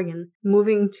Portland, Oregon,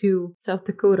 moving to South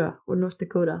Dakota or North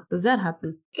Dakota? Does that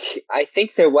happen? I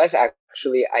think there was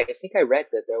actually, I think I read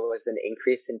that there was an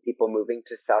increase in people moving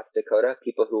to South Dakota,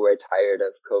 people who were tired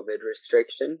of COVID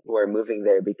restrictions were moving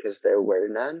there because there were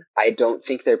none. I don't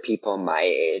think they're people my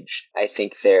age. I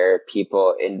think they're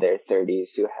people in their 30s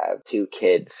who have 2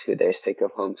 kids who they're sick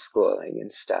of homeschooling and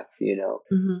stuff, you know.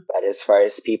 Mm-hmm. But as far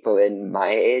as people in my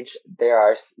age, there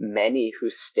are many who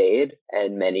stayed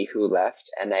and many who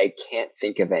left, and I can't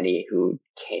think of any who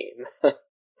came.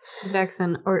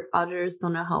 Jackson or others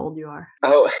don't know how old you are.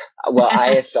 Oh, well,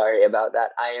 I am sorry about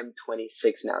that. I am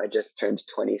 26 now. I just turned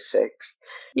 26.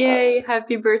 Yay,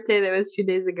 happy birthday. That was a few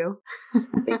days ago.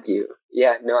 Thank you.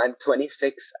 Yeah, no, I'm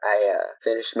 26. I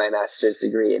finished my master's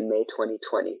degree in May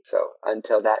 2020. So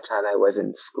until that time, I was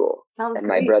in school. Sounds and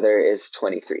great. My brother is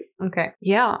 23. Okay.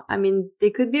 Yeah. I mean, there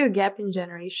could be a gap in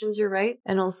generations, you're right.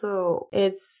 And also,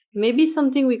 it's maybe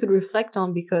something we could reflect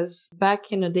on because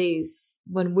back in the days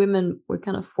when women were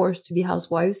kind of forced to be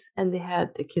housewives and they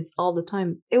had their kids all the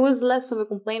time, it was less of a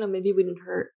complaint, or maybe we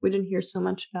didn't hear so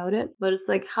much about it. But it's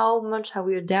like, how much have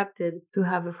we adapted to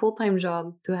have a full-time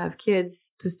job, to have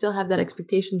kids, to still have that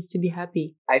expectations to be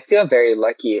happy? I feel very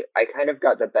lucky. I kind of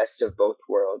got the best of both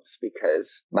worlds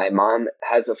because my mom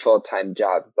has a full-time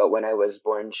job, but when I was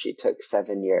born, she took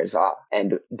 7 years off.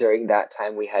 And during that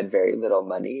time, we had very little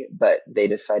money, but they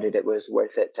decided it was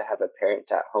worth it to have a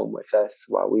parent at home with us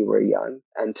while we were young.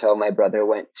 Until my brother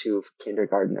went to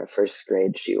kindergarten or first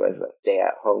grade, she was a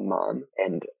stay-at-home mom.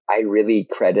 And I really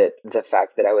credit the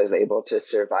fact that I was able to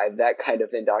survive that kind of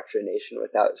indoctrination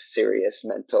without serious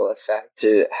mental effect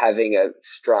to having a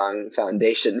strong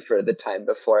foundation for the time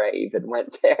before I even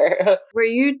went there. Were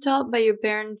you taught by your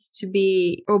parents to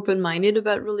be open-minded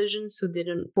about religion so they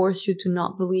didn't force you to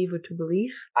not believe or to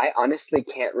believe? I honestly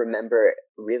can't remember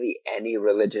really any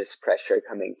religious pressure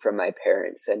coming from my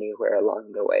parents anywhere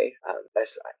along the way,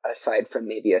 aside from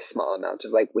maybe a small amount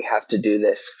of like, we have to do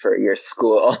this for your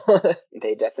school.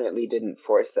 They definitely didn't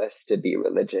force us to be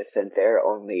religious, and they're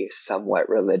only somewhat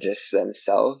religious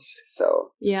themselves.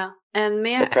 So yeah. And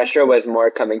the pressure was more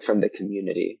coming from the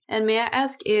community. And may I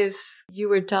ask if you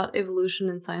were taught evolution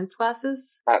in science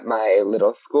classes? At my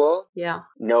little school? Yeah.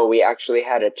 No, we actually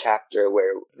had a chapter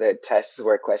where the tests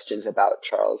were questions about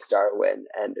Charles Darwin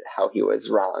and how he was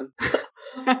wrong.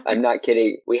 I'm not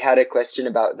kidding. We had a question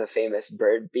about the famous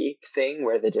bird beak thing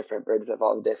where the different birds have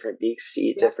all different beaks to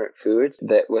eat different foods.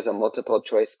 That was a multiple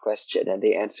choice question, and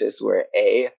the answers were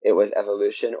A, it was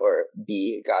evolution, or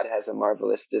B, God has a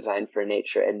marvelous design for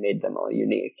nature and made them all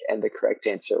unique. And the correct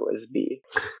answer was B.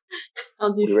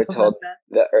 How do you We were told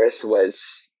the earth was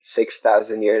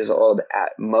 6,000 years old at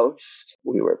most.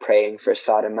 We were praying for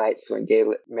sodomites when gay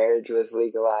marriage was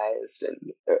legalized,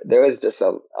 and there was just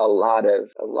a lot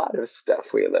of stuff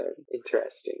we learned.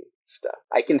 Interesting stuff.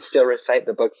 I can still recite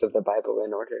the books of the Bible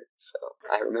in order, so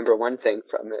I remember one thing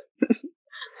from it.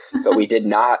 But we did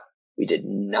not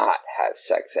have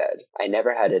sex ed. I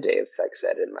never had a day of sex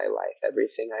ed in my life.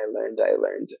 Everything I learned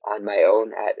on my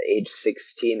own at age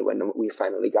 16 when we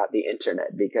finally got the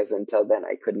internet, because until then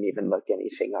I couldn't even look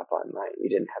anything up online. We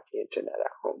didn't have the internet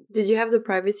at home. Did you have the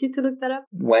privacy to look that up?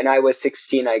 When I was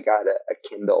 16, I got a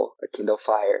Kindle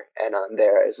Fire, and on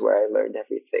there is where I learned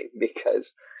everything,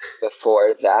 because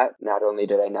before that, not only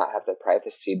did I not have the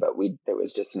privacy, but there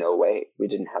was just no way. We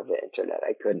didn't have the internet.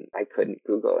 I couldn't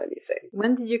Google anything.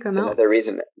 When did you come out? Another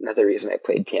reason I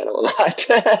played piano a lot.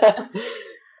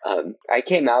 I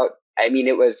came out I mean,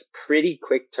 it was pretty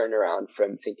quick turnaround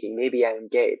from thinking maybe I'm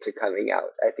gay to coming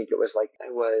out. I think it was like I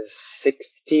was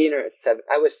 16 or 7.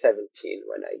 I was 17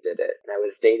 when I did it. And I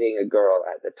was dating a girl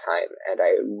at the time, and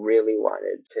I really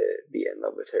wanted to be in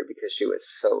love with her because she was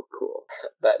so cool.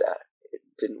 But it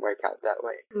didn't work out that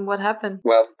way. What happened?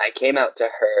 Well, I came out to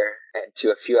her and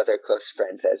to a few other close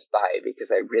friends as bi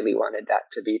because I really wanted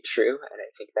that to be true. And I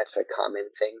think that's a common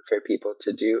thing for people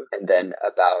to do. And then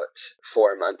about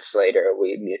 4 months later,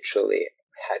 we mutually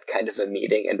had kind of a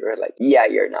meeting and we were like, yeah,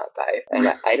 you're not bi.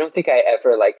 And I don't think I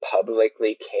ever like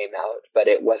publicly came out, but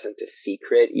it wasn't a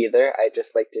secret either. I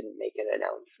just like didn't make an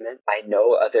announcement. I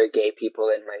know other gay people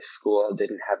in my school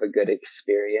didn't have a good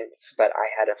experience, but I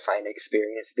had a fine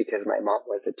experience because my mom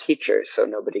was a teacher, so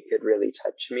nobody could really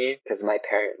touch me because my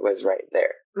parent was right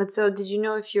there. But so did you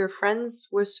know if your friends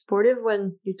were supportive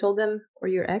when you told them, or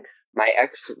your ex? My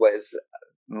ex was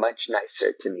much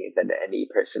nicer to me than any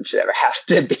person should ever have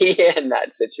to be in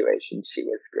that situation. She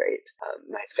was great.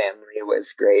 My family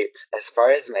was great. As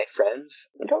far as my friends,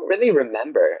 I don't really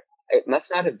remember. It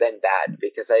must not have been bad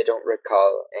because I don't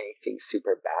recall anything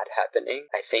super bad happening.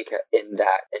 I think in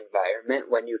that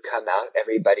environment, when you come out,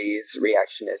 everybody's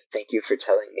reaction is, thank you for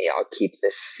telling me, I'll keep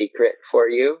this secret for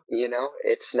you. You know,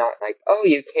 it's not like, oh,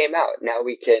 you came out, now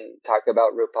we can talk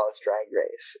about RuPaul's Drag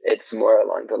Race. It's more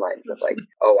along the lines of like,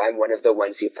 oh, I'm one of the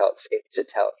ones you felt safe to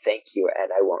tell. Thank you,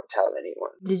 and I won't tell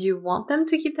anyone. Did you want them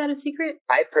to keep that a secret?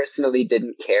 I personally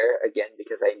didn't care, again,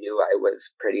 because I knew I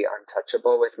was pretty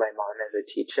untouchable with my mom as a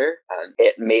teacher.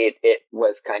 It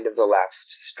was kind of the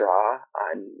last straw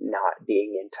on not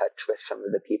being in touch with some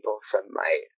of the people from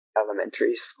my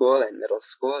elementary school and middle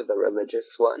school, the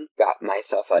religious one. Got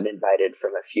myself uninvited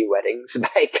from a few weddings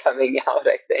by coming out,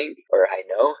 I think, or I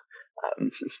know.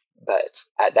 But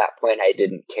at that point, I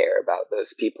didn't care about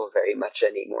those people very much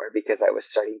anymore because I was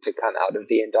starting to come out of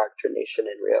the indoctrination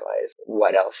and realize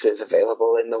what else is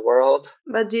available in the world.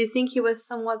 But do you think he was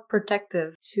somewhat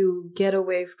protective to get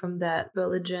away from that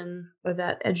religion or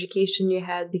that education you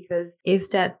had? Because if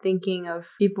that thinking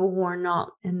of people who are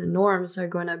not in the norms are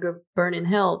going to go burn in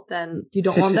hell, then you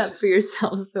don't want that for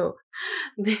yourself. So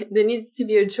there needs to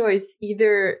be a choice.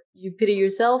 Either you pity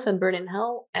yourself and burn in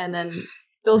hell and then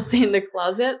still stay in the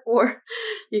closet, or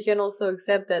you can also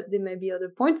accept that there may be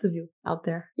other points of view out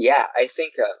there. Yeah, I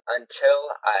think until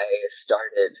I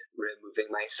started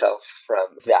removing myself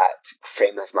from that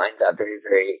frame of mind, that very,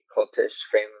 very cultish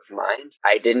frame of mind,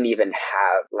 I didn't even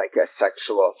have like a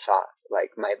sexual thought.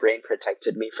 Like my brain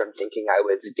protected me from thinking I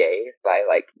was gay by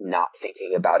like not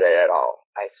thinking about it at all.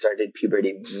 I started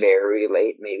puberty very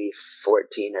late, maybe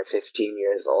 14 or 15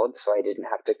 years old, so I didn't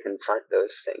have to confront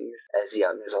those things as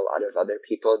young as a lot of other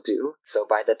people do. So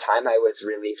by the time I was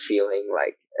really feeling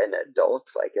like an adult,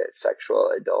 like a sexual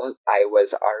adult, I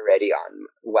was already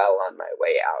well on my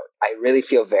way out. I really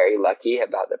feel very lucky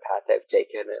about the path I've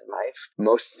taken in life.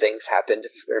 Most things happened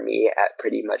for me at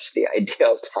pretty much the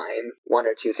ideal time. One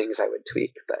or two things I would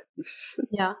tweak, but...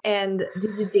 Yeah. And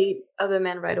did you date other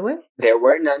men right away? There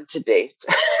were none to date.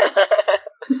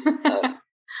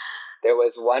 There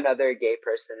was one other gay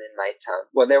person in my town.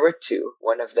 Well, there were two.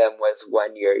 One of them was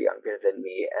 1 year younger than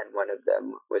me, and one of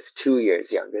them was 2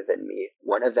 years younger than me.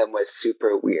 One of them was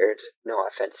super weird. No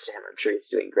offense to him. I'm sure he's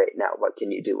doing great now. What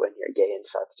can you do when you're gay in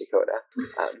South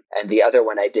Dakota? And the other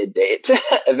one I did date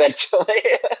eventually.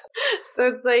 So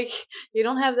it's like you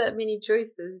don't have that many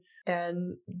choices,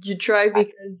 and you try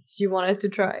because you wanted to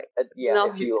try. Yeah,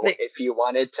 No, if you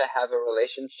wanted to have a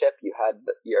relationship, you had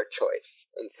your choice,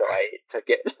 and so I took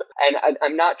it. And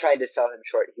I'm not trying to sell him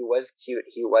short. He was cute.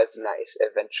 He was nice.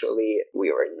 Eventually,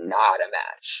 we were not a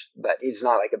match, but he's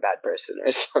not like a bad person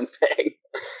or something.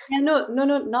 Yeah, no,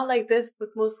 not like this, but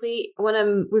mostly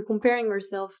when we're comparing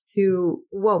ourselves to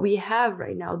what we have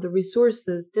right now, the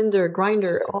resources, Tinder,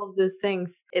 Grindr, all of these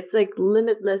things, it's like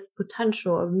limitless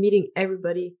potential of meeting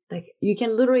everybody. Like you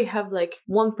can literally have like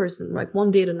one person, like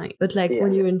one date a night. But like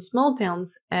when you're in small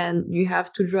towns and you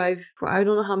have to drive for I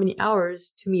don't know how many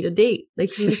hours to meet a date,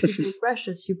 like it makes it more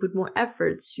precious. You put more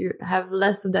efforts. You have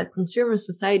less of that consumer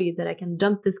society that I can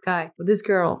dump this guy or this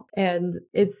girl. And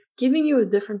it's giving you a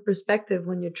different perspective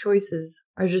when your choices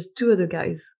are just two other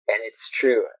guys. And it's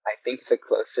true. I think the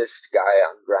closest guy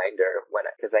on Grindr,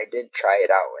 because I did try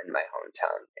it out in my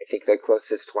hometown, I think the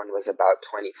closest one was about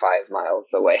 25 miles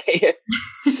away.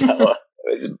 So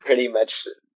it was pretty much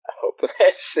a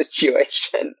hopeless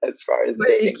situation as far as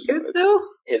dating Was he cute though?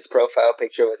 His profile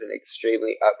picture was an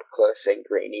extremely up close and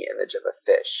grainy image of a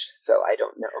fish, so I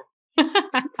don't know.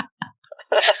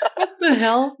 What the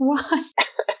hell? Why?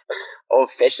 oh,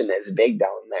 fishing is big down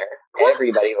there.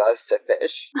 Everybody loves to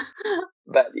fish.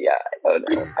 But yeah, I don't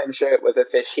know. I'm sure it was a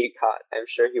fish he caught. I'm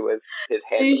sure his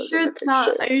hand was in the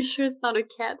picture. Are you sure it's not a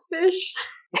catfish?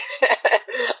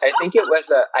 I think it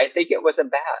was a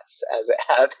bass, as it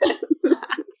happened.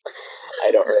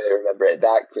 I don't really remember it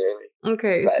that clearly.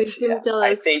 Okay, but so you can tell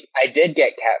us. I think I did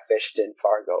get catfished in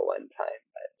Fargo one time.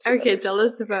 Okay, tell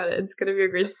us about it. It's gonna be a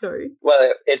great story.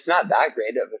 Well, it's not that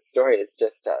great of a story. It's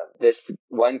just this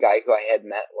one guy who I had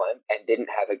met once and didn't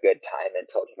have a good time and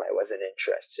told him I wasn't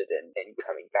interested in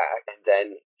coming back. And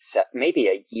then maybe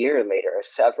a year later or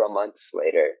several months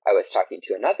later, I was talking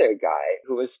to another guy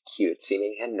who was cute,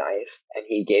 seeming and nice, and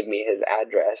he gave me his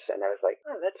address, and I was like,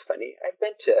 oh, that's funny. I've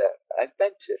been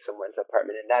to someone's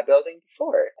apartment in that building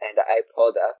before. And I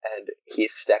pulled up, and he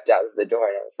stepped out of the door,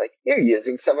 and I was like, you're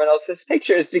using someone else's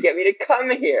pictures to get me to come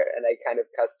here. And I kind of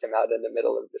cussed him out in the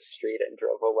middle of the street and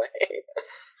drove away.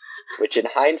 Which in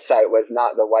hindsight was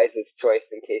not the wisest choice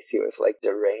in case he was like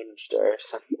deranged or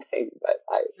something, but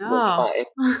I was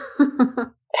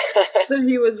fine. So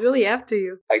he was really after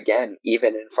you. Again,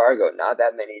 even in Fargo, not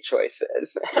that many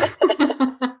choices.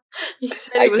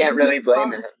 I can't really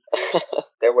blame him.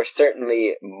 There were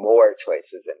certainly more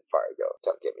choices in Fargo,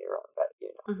 don't get me wrong, but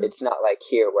it's not like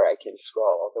here where I can scroll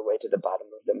all the way to the bottom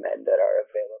of the men that are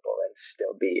available and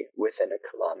still be within a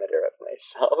kilometer of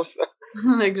myself.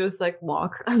 Just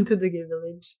walk into the gay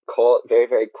village. Cold, very,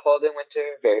 very cold in winter,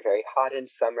 very, very hot in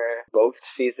summer. Both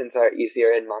seasons are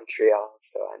easier in Montreal,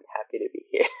 so I'm happy to be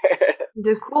here.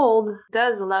 The cold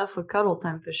does allow for cuddle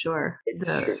time for sure.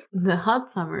 The hot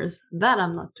summers, that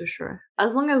I'm not too sure.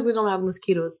 As long as we don't have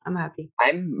mosquitoes, I'm happy.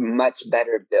 I'm much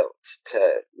better built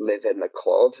to live in the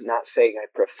cold. Not saying I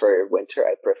prefer winter,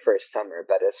 I prefer summer,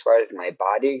 but as far as my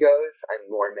body goes, I'm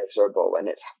more miserable when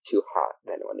it's too hot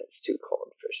than when it's too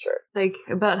cold, for sure.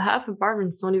 About half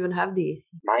apartments don't even have the AC.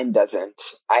 Mine doesn't.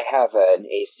 I have an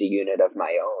AC unit of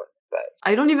my own, but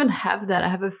I don't even have that. I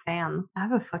have a fan. I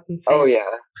have a fucking fan. Oh, yeah.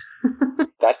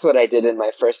 That's what I did in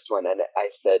my first one, and I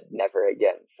said never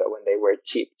again. So when they were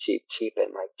cheap in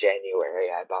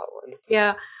January, I bought one.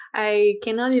 Yeah, I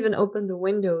cannot even open the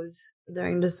windows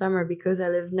during the summer because I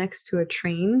live next to a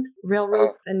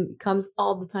railroad, and it comes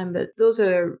all the time. But those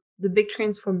are the big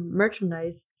trains for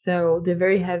merchandise, so they're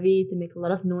very heavy. They make a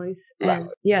lot of noise, and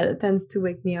yeah, it tends to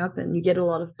wake me up, and you get a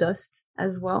lot of dust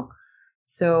as well.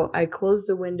 So I closed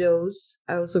the windows.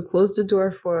 I also closed the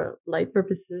door for light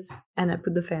purposes, and I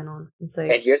put the fan on.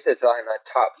 And yours is on a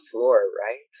top floor,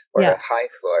 right? Or a high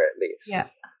floor, at least. Yeah.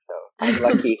 So I'm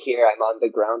lucky here. I'm on the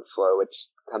ground floor, which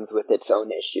comes with its own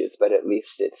issues, but at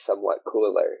least it's somewhat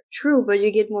cooler. True, but you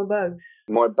get more bugs.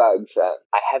 More bugs.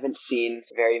 I haven't seen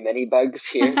very many bugs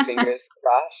here, fingers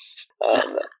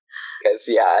crossed. Because,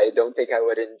 I don't think I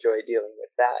would enjoy dealing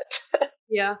with that.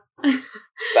 Yeah.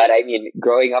 But I mean,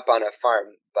 growing up on a farm,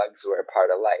 bugs were a part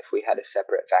of life. We had a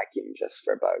separate vacuum just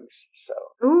for bugs,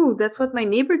 so. Ooh, that's what my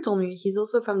neighbor told me. He's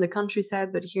also from the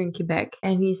countryside, but here in Quebec.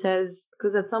 And he says,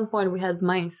 because at some point we had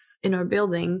mice in our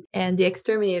building, and the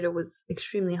exterminator was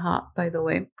extremely hot, by the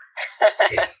way.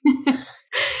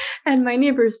 And my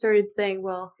neighbor started saying,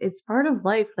 well, it's part of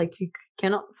life. You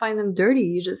cannot find them dirty.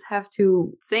 You just have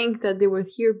to think that they were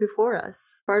here before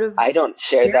us. I don't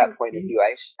share that point of view.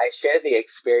 I share the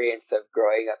experience of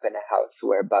growing up in a house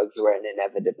where bugs were an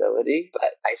inevitability,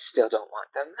 but I still don't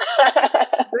want them.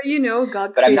 But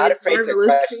God but I'm not afraid to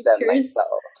crush them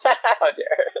myself. How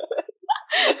dare.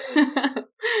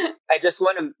 I just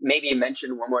want to maybe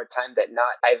mention one more time that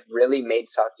I've really made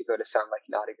South Dakota sound like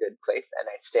not a good place, and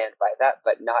I stand by that,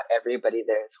 but not everybody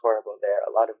there is horrible. There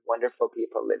are a lot of wonderful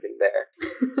people living there.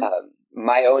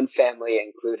 My own family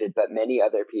included, but many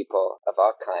other people of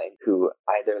all kinds who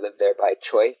either live there by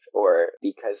choice or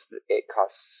because it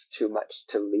costs too much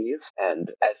to leave.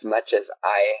 And as much as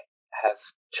I have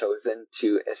chosen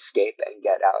to escape and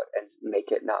get out and make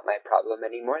it not my problem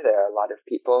anymore, there are a lot of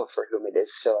people for whom it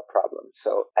is still a problem.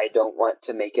 So I don't want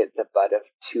to make it the butt of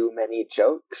too many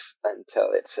jokes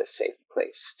until it's a safe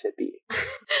place to be.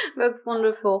 That's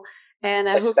wonderful. And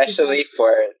especially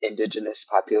for indigenous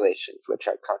populations, which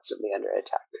are constantly under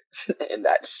attack in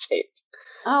that state.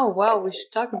 Oh, wow. We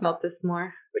should talk about this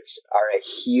more. Which are a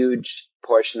huge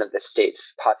portion of the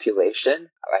state's population.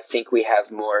 I think we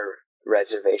have more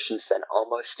reservations than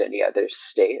almost any other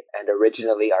state. And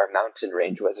originally our mountain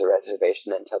range was a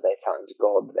reservation until they found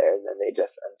gold there, and then they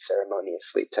just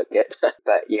unceremoniously took it.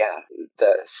 But yeah,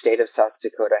 the state of South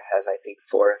Dakota has, I think,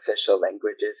 4 official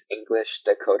languages: English,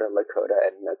 Dakota, Lakota,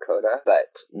 and Nakota.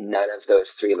 But none of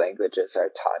those 3 languages are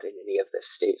taught in any of the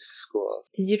state's schools.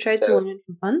 Did you try to learn it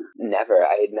for fun? Never.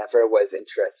 I never was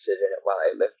interested in it while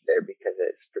I lived there because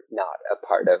it's not a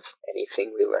part of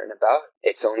anything we learn about.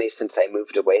 It's only since I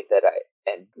moved away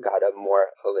and got a more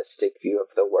holistic view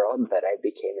of the world that I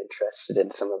became interested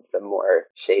in some of the more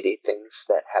shady things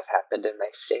that have happened in my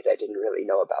state. I didn't really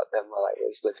know about them while I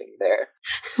was living there.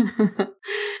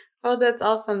 Oh, that's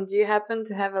awesome. Do you happen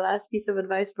to have a last piece of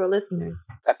advice for listeners?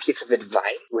 A piece of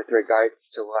advice with regards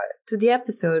to what? To the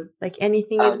episode. Like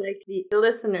anything you'd like the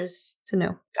listeners to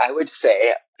know. I would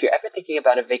say, if you're ever thinking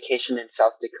about a vacation in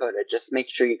South Dakota, just make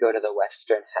sure you go to the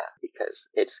western half because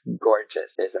it's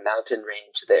gorgeous. There's a mountain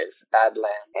range, there's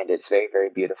Badland, and it's very,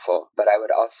 very beautiful. But I would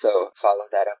also follow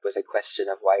that up with a question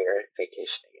of why you're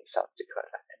vacationing in South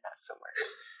Dakota and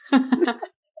not somewhere.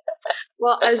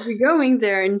 Well, as we're going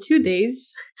there in 2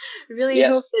 days, really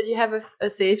hope that you have a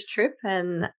safe trip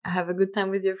and have a good time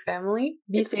with your family.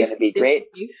 It's safe. It's going to be great.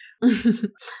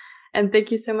 And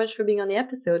thank you so much for being on the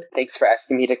episode. Thanks for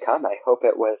asking me to come. I hope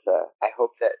that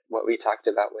what we talked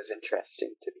about was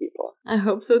interesting to people. I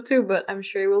hope so too, but I'm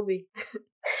sure it will be.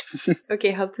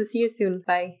 Okay, hope to see you soon.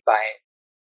 Bye. Bye.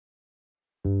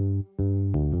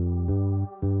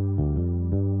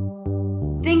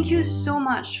 Thank you so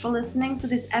much for listening to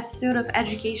this episode of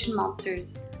Education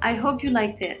Monsters. I hope you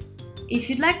liked it. If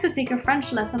you'd like to take a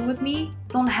French lesson with me,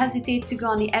 don't hesitate to go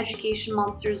on the Education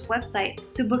Monsters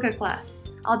website to book a class.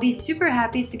 I'll be super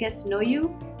happy to get to know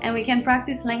you and we can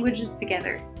practice languages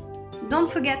together.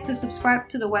 Don't forget to subscribe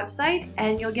to the website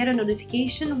and you'll get a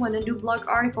notification when a new blog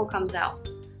article comes out.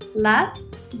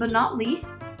 Last but not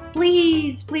least,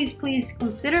 please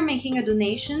consider making a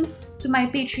donation to my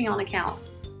Patreon account.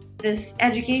 This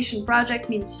education project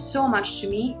means so much to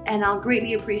me and I'll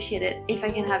greatly appreciate it if I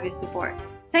can have your support.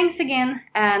 Thanks again,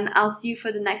 and I'll see you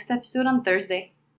for the next episode on Thursday.